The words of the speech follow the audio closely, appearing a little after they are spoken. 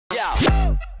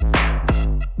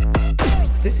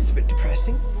This is a bit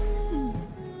depressing.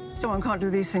 So one can't do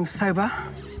these things sober.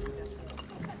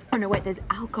 Oh, no, wait, there's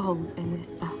alcohol in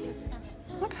this stuff.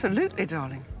 Absolutely,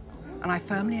 darling. And I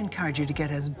firmly encourage you to get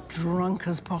as drunk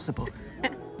as possible.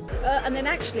 And then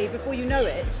actually, before you know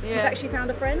it, you've actually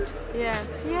found a friend? Yeah.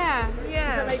 Does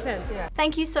that make sense? Yeah.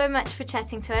 Thank you so much for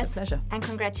chatting to us. It's a pleasure. And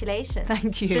congratulations.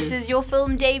 Thank you. This is your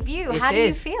film debut. How do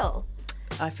you feel?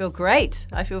 I feel great.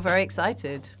 I feel very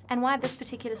excited. And why this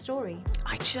particular story?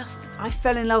 I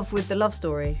fell in love with the love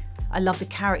story. I love the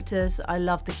characters, I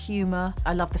love the humour,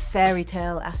 I love the fairy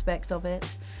tale aspect of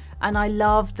it. And I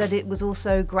loved that it was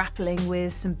also grappling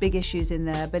with some big issues in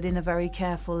there, but in a very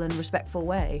careful and respectful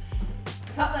way.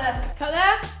 Cut there. Cut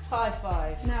there. High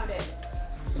five. Now it.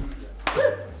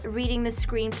 Reading the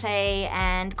screenplay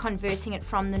and converting it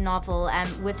from the novel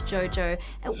with Jojo,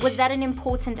 was that an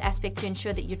important aspect to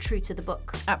ensure that you're true to the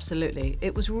book? Absolutely.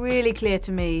 It was really clear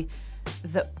to me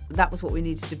that that was what we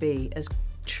needed to be, as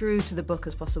true to the book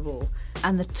as possible.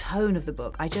 And the tone of the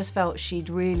book, I just felt she'd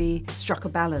really struck a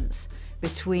balance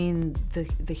between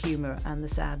the humour and the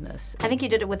sadness. I think you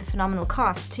did it with a phenomenal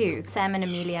cast too. Sam and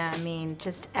Amelia, I mean,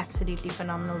 just absolutely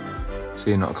phenomenal. So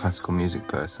you're not a classical music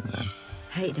person then?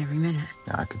 Hate every minute.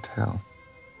 Yeah, I could tell.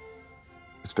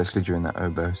 Especially during that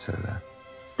oboe solo.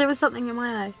 There was something in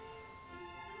my eye.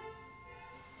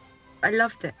 I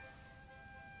loved it.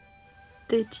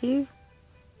 Did you?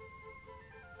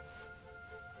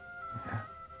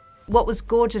 What was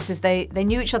gorgeous is they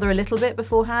knew each other a little bit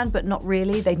beforehand, but not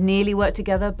really. They'd nearly worked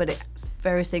together, but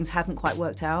various things hadn't quite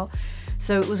worked out.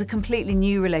 So it was a completely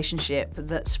new relationship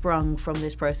that sprung from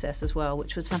this process as well,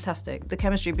 which was fantastic. The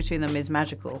chemistry between them is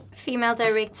magical. Female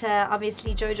director,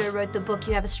 obviously Jojo wrote the book,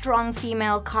 you have a strong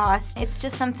female cast. It's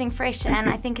just something fresh and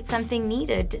I think it's something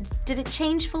needed. Did it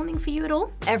change filming for you at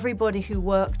all? Everybody who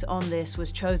worked on this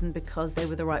was chosen because they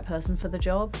were the right person for the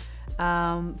job.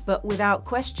 But without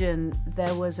question,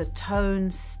 there was a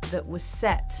tone that was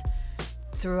set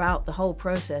throughout the whole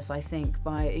process, I think,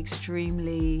 by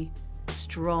extremely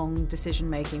strong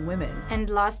decision-making women. And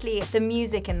lastly, the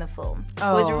music in the film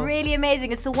was really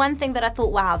amazing. It's the one thing that I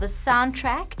thought, wow, the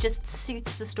soundtrack just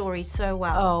suits the story so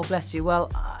well. Oh, bless you. Well,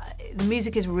 the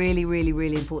music is really, really,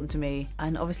 really important to me.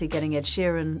 And obviously getting Ed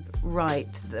Sheeran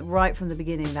right from the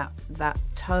beginning, that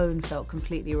tone felt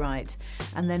completely right.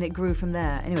 And then it grew from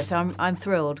there. Anyway, so I'm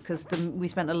thrilled because we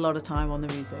spent a lot of time on the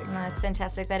music. No, it's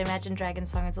fantastic. That Imagine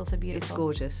Dragons song is also beautiful. It's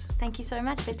gorgeous. Thank you so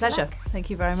much. It's a pleasure. Thank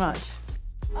you very much.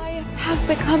 I have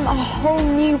become a whole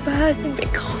new person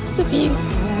because of you.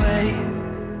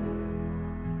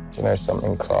 Do you know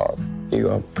something, Clark? You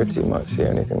are pretty much the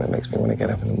only thing that makes me want to get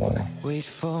up in the morning. Wait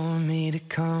for me to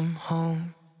come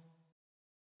home.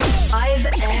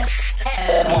 5FM.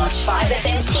 Watch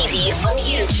 5FM TV on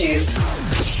YouTube.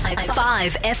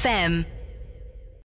 5FM.